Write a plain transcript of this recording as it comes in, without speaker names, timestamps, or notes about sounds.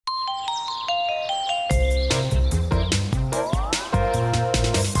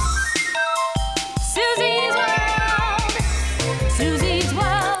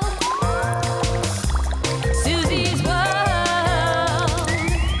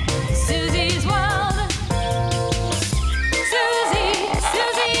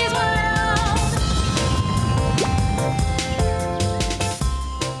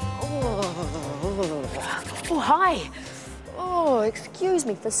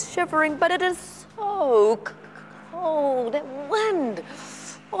me for shivering, but it is so cold. That wind.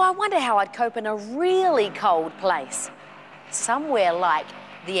 Oh, I wonder how I'd cope in a really cold place. Somewhere like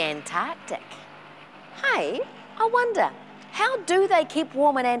the Antarctic. Hey, I wonder, how do they keep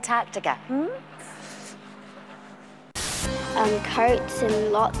warm in Antarctica, Coats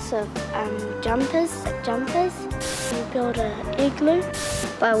and lots of jumpers. You build an igloo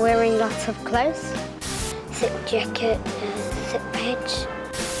by wearing lots of clothes. Zip jacket and zip badge.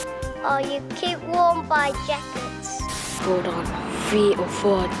 Oh, you keep warm by jackets. Put on 3 or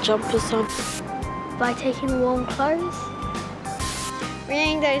 4 jumpers on. By taking warm clothes.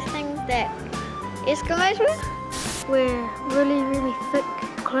 Wearing those things that Eskimos wear. Wear really thick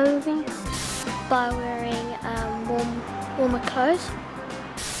clothing. By wearing warmer clothes.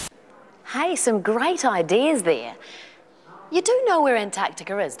 Hey, some great ideas there. You do know where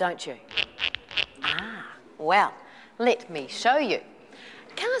Antarctica is, don't you? Ah, well, let me show you.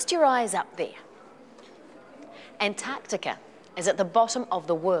 Cast your eyes up there. Antarctica is at the bottom of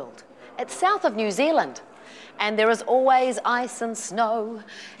the world. It's south of New Zealand. And there is always ice and snow,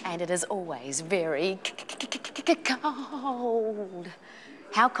 and it is always very cold.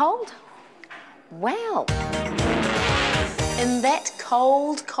 How cold? Well, in that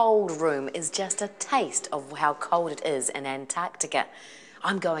cold, cold room is just a taste of how cold it is in Antarctica.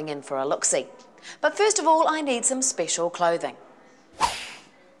 I'm going in for a look-see. But first of all, I need some special clothing.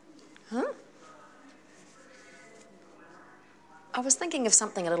 I was thinking of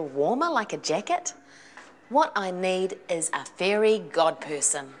something a little warmer, like a jacket. What I need is a fairy god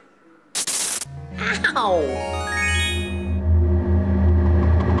person. Ow!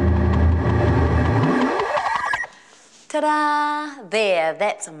 Ta-da! There,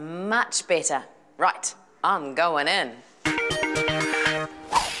 that's much better. Right, I'm going in.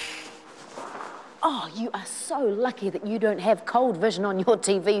 Oh, you are so lucky that you don't have cold vision on your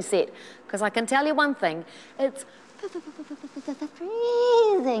TV set. Because I can tell you one thing, it's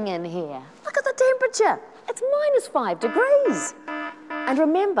freezing in here. Look at the temperature. It's -5 degrees. And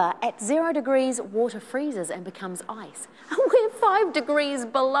remember, at 0 degrees, water freezes and becomes ice. We're 5 degrees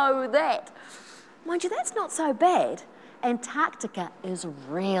below that. Mind you, that's not so bad. Antarctica is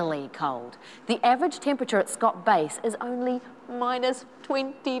really cold. The average temperature at Scott Base is only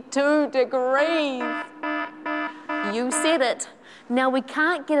 -22 degrees. You said it. Now, we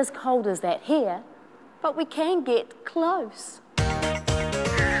can't get as cold as that here, but we can get close.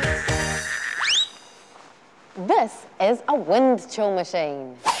 This is a wind chill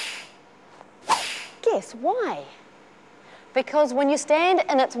machine. Guess why? Because when you stand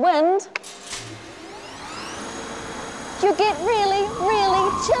in its wind, you get really, really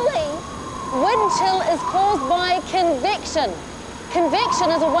chilly. Wind chill is caused by convection. Convection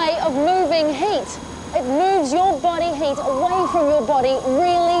is a way of moving heat. It moves your body heat away from your body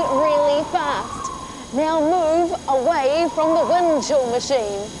really, really fast. Now move away from the wind chill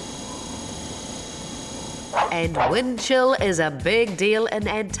machine. And wind chill is a big deal in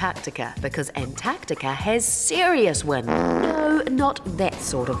Antarctica because Antarctica has serious wind. No, not that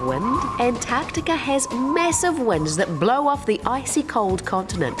sort of wind. Antarctica has massive winds that blow off the icy cold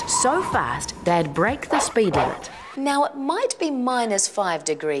continent so fast they'd break the speed limit. Now, it might be -5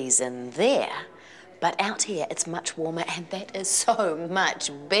 degrees in there, but out here it's much warmer, and that is so much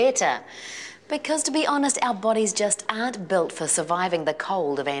better. Because to be honest, our bodies just aren't built for surviving the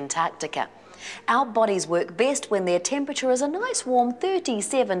cold of Antarctica. Our bodies work best when their temperature is a nice warm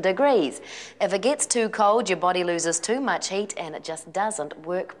 37 degrees. If it gets too cold, your body loses too much heat and it just doesn't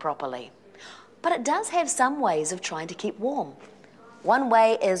work properly. But it does have some ways of trying to keep warm. One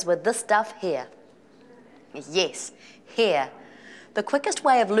way is with this stuff here. Yes, here. The quickest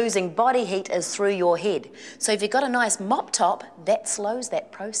way of losing body heat is through your head. So if you've got a nice mop top, that slows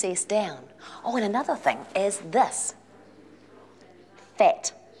that process down. Oh, and another thing is this.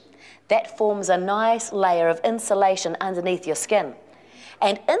 Fat. That forms a nice layer of insulation underneath your skin.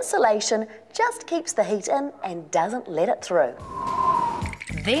 And insulation just keeps the heat in and doesn't let it through.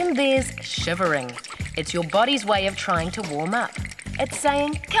 Then there's shivering. It's your body's way of trying to warm up. It's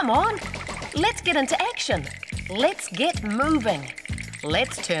saying, come on, let's get into action. Let's get moving.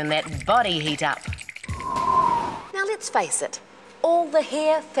 Let's turn that body heat up. Now let's face it. All the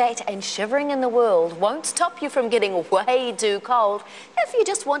hair, fat and shivering in the world won't stop you from getting way too cold if you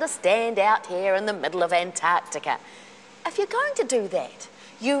just want to stand out here in the middle of Antarctica. If you're going to do that,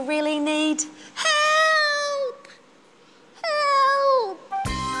 you really need help! Help!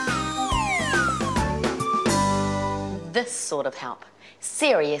 This sort of help.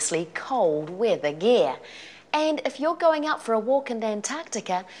 Seriously cold weather gear. And if you're going out for a walk in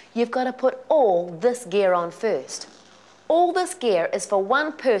Antarctica, you've got to put all this gear on first. All this gear is for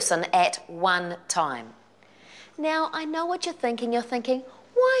one person at one time. Now, I know what you're thinking. You're thinking,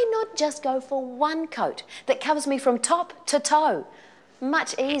 why not just go for one coat that covers me from top to toe?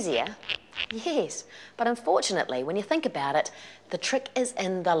 Much easier. Yes, but unfortunately, when you think about it, the trick is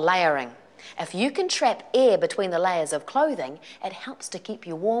in the layering. If you can trap air between the layers of clothing, it helps to keep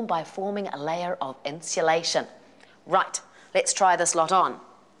you warm by forming a layer of insulation. Right, let's try this lot on.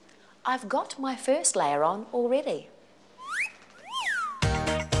 I've got my first layer on already.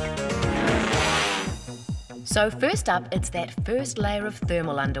 So first up, it's that first layer of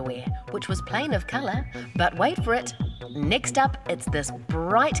thermal underwear, which was plain of colour, but wait for it. Next up, it's this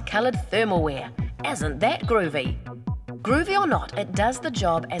bright coloured thermal wear. Isn't that groovy? Groovy or not, it does the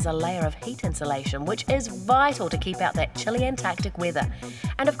job as a layer of heat insulation, which is vital to keep out that chilly Antarctic weather.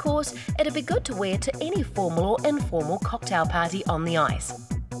 And of course, it'd be good to wear to any formal or informal cocktail party on the ice.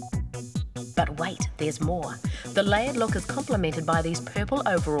 But wait, there's more. The layered look is complemented by these purple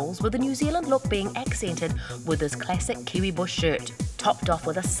overalls, with the New Zealand look being accented with this classic kiwi bush shirt, topped off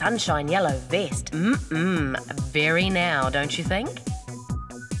with a sunshine yellow vest. Very now, don't you think?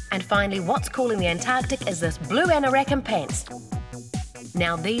 And finally, what's cool in the Antarctic is this blue anorak pants.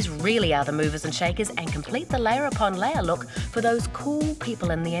 Now these really are the movers and shakers and complete the layer upon layer look for those cool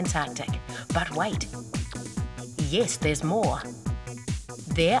people in the Antarctic. But wait, yes, there's more.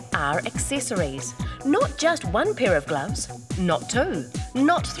 There are accessories. Not just one pair of gloves, not two,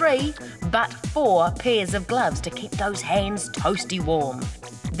 not three, but 4 pairs of gloves to keep those hands toasty warm.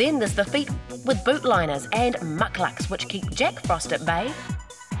 Then there's the feet with boot liners and mucklucks which keep Jack Frost at bay,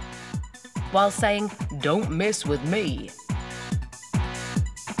 while saying, "Don't mess with me."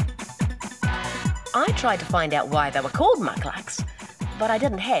 I tried to find out why they were called mucklucks, but I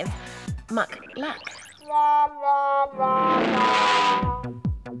didn't have muck luck.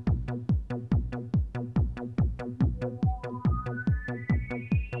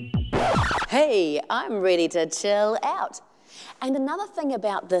 Hey, I'm ready to chill out. And another thing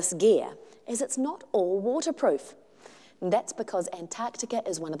about this gear is it's not all waterproof. And that's because Antarctica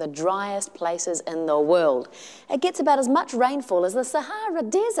is one of the driest places in the world. It gets about as much rainfall as the Sahara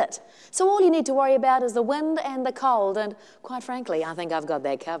Desert. So all you need to worry about is the wind and the cold, and quite frankly, I think I've got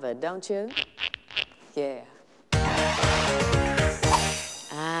that covered, don't you? Yeah.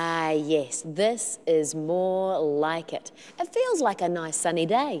 Ah, yes, this is more like it. It feels like a nice sunny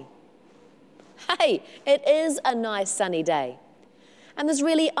day. Hey, it is a nice sunny day. And there's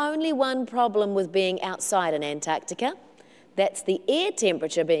really only one problem with being outside in Antarctica. That's the air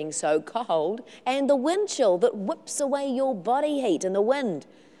temperature being so cold and the wind chill that whips away your body heat in the wind.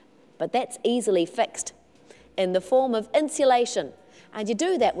 But that's easily fixed in the form of insulation. And you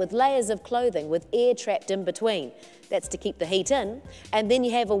do that with layers of clothing with air trapped in between. That's to keep the heat in. And then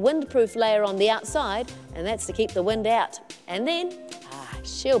you have a windproof layer on the outside, and that's to keep the wind out. And then,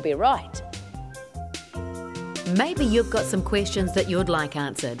 she'll be right. Maybe you've got some questions that you'd like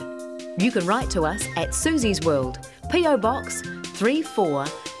answered. You can write to us at Suzy's World, P.O. Box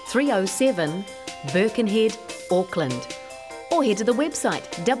 34307, Birkenhead, Auckland. Or head to the website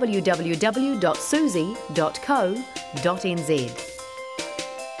www.suzy.co.nz.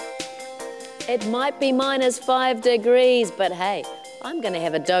 It might be -5 degrees, but hey, I'm going to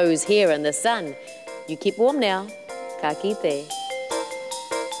have a doze here in the sun. You keep warm now. Ka kite.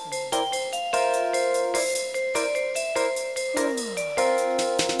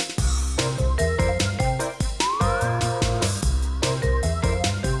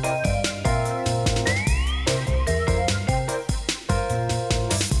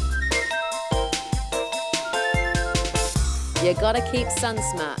 You gotta keep sun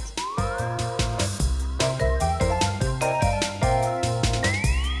smart.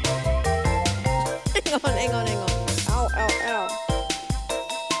 Hang on. Ow.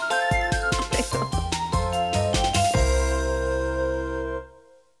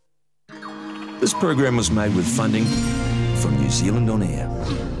 This program was made with funding from New Zealand On Air.